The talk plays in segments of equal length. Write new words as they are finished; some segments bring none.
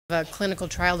a clinical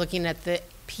trial looking at the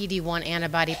PD-1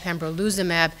 antibody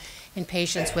Pembrolizumab in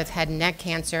patients with head and neck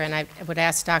cancer, and I would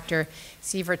ask Dr.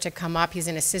 Seiwert to come up. He's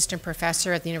an assistant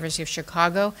professor at the University of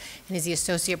Chicago, and he's the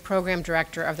associate program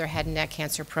director of their head and neck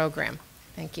cancer program.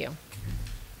 Thank you.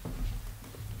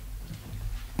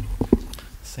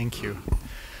 Thank you.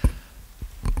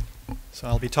 So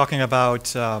I'll be talking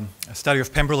about a study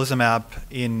of pembrolizumab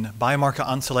in biomarker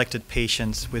unselected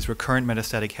patients with recurrent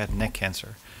metastatic head and neck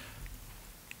cancer.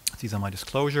 These are my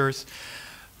disclosures.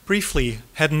 Briefly,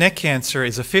 head and neck cancer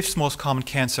is the 5th most common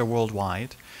cancer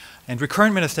worldwide, and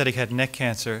recurrent metastatic head and neck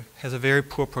cancer has a very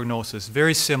poor prognosis,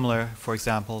 very similar, for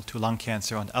example, to lung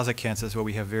cancer and other cancers where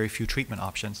we have very few treatment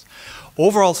options.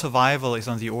 Overall survival is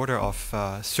on the order of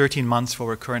 13 months for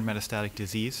recurrent metastatic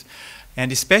disease,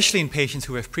 and especially in patients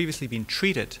who have previously been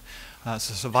treated,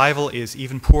 so survival is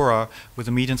even poorer, with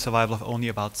a median survival of only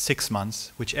about 6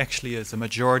 months, which actually is the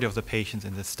majority of the patients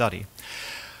in this study.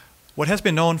 What has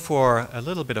been known for a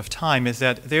little bit of time is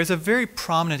that there's a very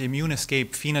prominent immune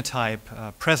escape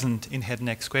phenotype present in head and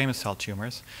neck squamous cell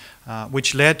tumors,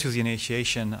 which led to the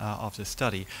initiation of this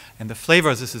study. And the flavor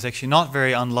of this is actually not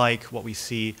very unlike what we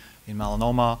see in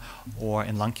melanoma or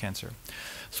in lung cancer.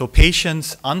 So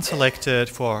patients unselected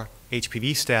for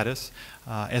HPV status,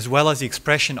 as well as the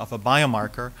expression of a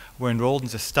biomarker, were enrolled in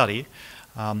this study.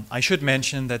 I should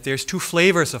mention that there's 2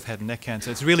 flavors of head and neck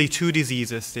cancer. It's really 2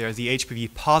 diseases. There are the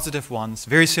HPV positive ones,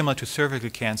 very similar to cervical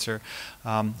cancer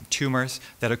tumors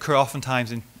that occur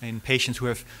oftentimes in patients who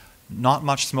have not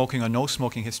much smoking or no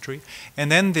smoking history.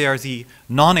 And then there are the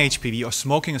non-HPV or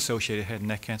smoking-associated head and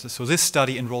neck cancer. So this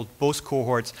study enrolled both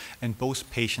cohorts and both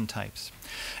patient types.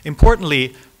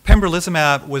 Importantly,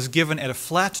 pembrolizumab was given at a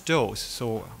flat dose,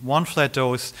 so 1 flat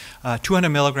dose, 200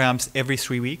 milligrams every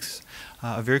 3 weeks.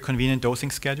 A very convenient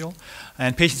dosing schedule,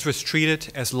 and patients were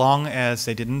treated as long as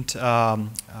they didn't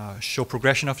show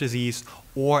progression of disease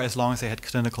or as long as they had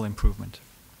clinical improvement.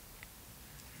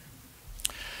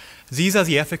 These are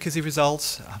the efficacy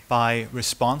results by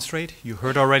response rate. You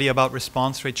heard already about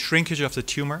response rate, shrinkage of the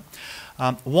tumor.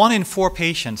 1 in 4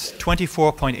 patients,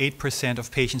 24.8%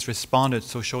 of patients responded,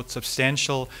 so showed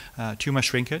substantial tumor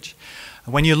shrinkage.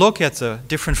 When you look at the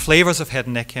different flavors of head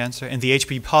and neck cancer, in the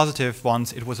HPV positive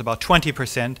ones it was about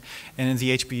 20%, and in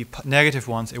the HPV negative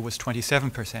ones it was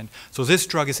 27%. So this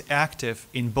drug is active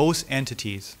in both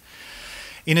entities.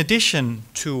 In addition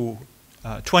to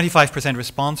 25%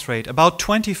 response rate, about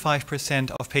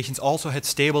 25% of patients also had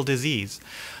stable disease.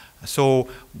 So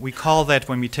we call that,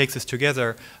 when we take this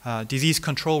together, disease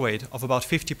control rate of about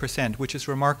 50%, which is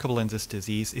remarkable in this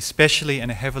disease, especially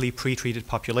in a heavily pretreated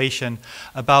population.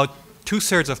 About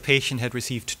 2/3 of patients had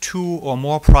received 2 or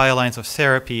more prior lines of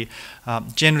therapy,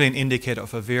 generally an indicator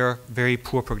of a very, very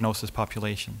poor prognosis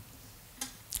population.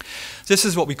 This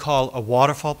is what we call a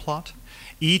waterfall plot.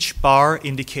 Each bar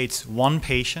indicates 1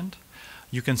 patient.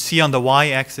 You can see on the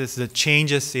y-axis the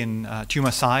changes in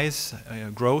tumor size,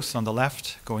 growth on the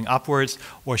left going upwards,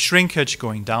 or shrinkage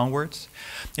going downwards.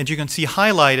 And you can see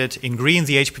highlighted in green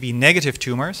the HPV negative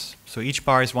tumors, so each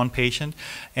bar is 1 patient,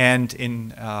 and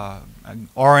in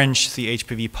orange the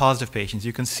HPV positive patients.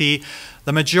 You can see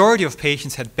the majority of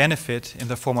patients had benefit in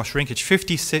the form of shrinkage.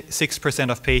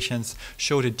 56% of patients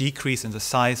showed a decrease in the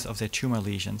size of their tumor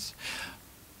lesions.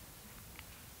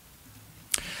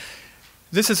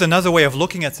 This is another way of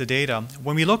looking at the data.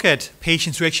 When we look at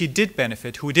patients who actually did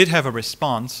benefit, who did have a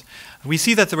response, we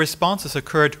see that the responses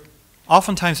occurred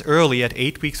oftentimes early at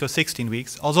 8 weeks or 16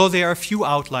 weeks, although there are a few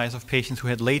outliers of patients who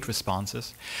had late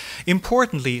responses.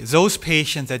 Importantly, those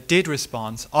patients that did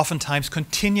respond oftentimes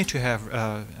continue to have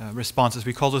responses.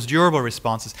 We call those durable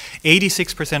responses.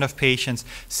 86% of patients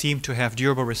seem to have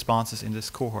durable responses in this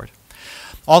cohort.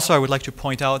 Also, I would like to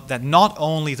point out that not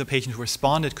only the patients who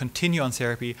responded continue on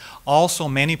therapy, also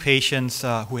many patients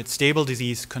who had stable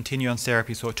disease continue on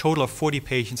therapy. So a total of 40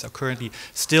 patients are currently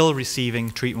still receiving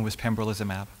treatment with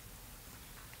pembrolizumab.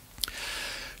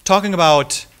 Talking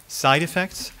about side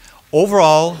effects,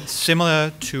 overall,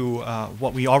 similar to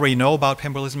what we already know about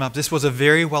pembrolizumab, this was a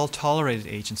very well-tolerated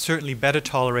agent, certainly better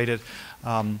tolerated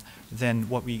than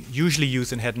what we usually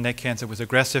use in head and neck cancer with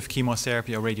aggressive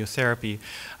chemotherapy or radiotherapy.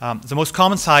 The most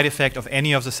common side effect of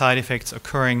any of the side effects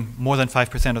occurring more than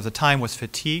 5% of the time was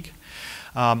fatigue.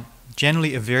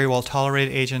 Generally a very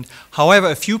well-tolerated agent. However,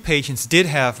 a few patients did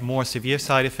have more severe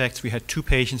side effects. We had 2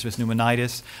 patients with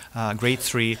pneumonitis, grade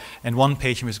 3, and 1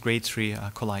 patient with grade 3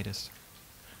 colitis.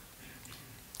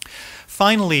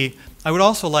 Finally, I would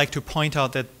also like to point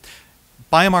out that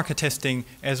Biomarker testing,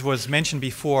 as was mentioned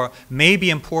before, may be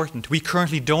important. We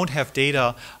currently don't have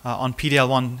data on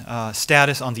PD-L1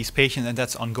 status on these patients, and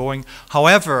that's ongoing.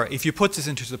 However, if you put this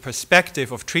into the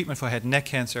perspective of treatment for head and neck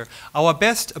cancer, our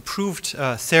best approved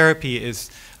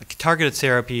targeted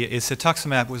therapy is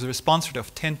cetuximab with a response rate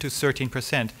of 10 to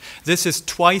 13%. This is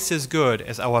twice as good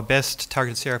as our best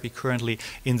targeted therapy currently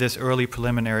in this early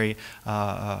preliminary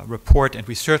report, and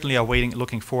we certainly are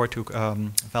looking forward to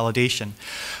validation.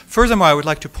 Furthermore, I would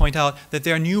like to point out that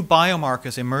there are new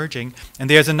biomarkers emerging, and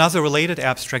there's another related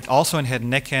abstract also in head and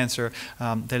neck cancer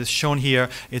that is shown here.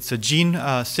 It's a gene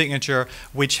signature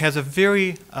which has a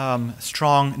very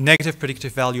strong negative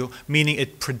predictive value, meaning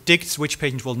it predicts which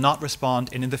patient will not respond,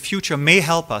 and in the future may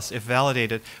help us, if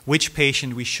validated, which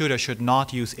patient we should or should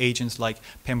not use agents like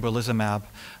pembrolizumab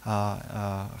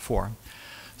for.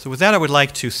 So with that, I would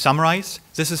like to summarize.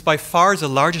 This is by far the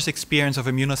largest experience of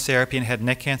immunotherapy in head and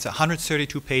neck cancer.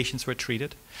 132 patients were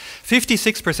treated.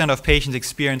 56% of patients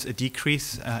experienced a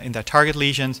decrease in their target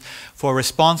lesions. For a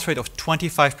response rate of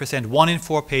 25%, 1 in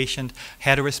 4 patients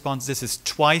had a response. This is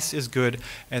twice as good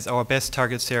as our best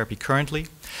targeted therapy currently.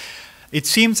 It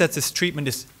seems that this treatment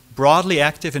is broadly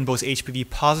active in both HPV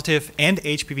positive and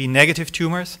HPV negative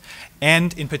tumors,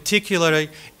 and in particular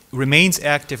remains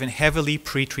active in heavily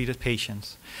pretreated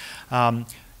patients.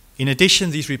 In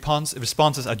addition, these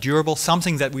responses are durable,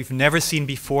 something that we've never seen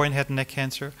before in head and neck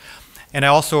cancer. And I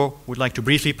also would like to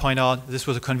briefly point out this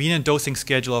was a convenient dosing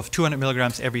schedule of 200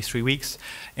 milligrams every 3 weeks,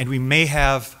 and we may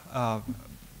have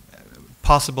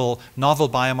possible novel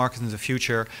biomarkers in the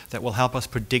future that will help us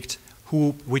predict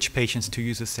which patients to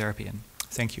use this therapy in.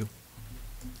 Thank you.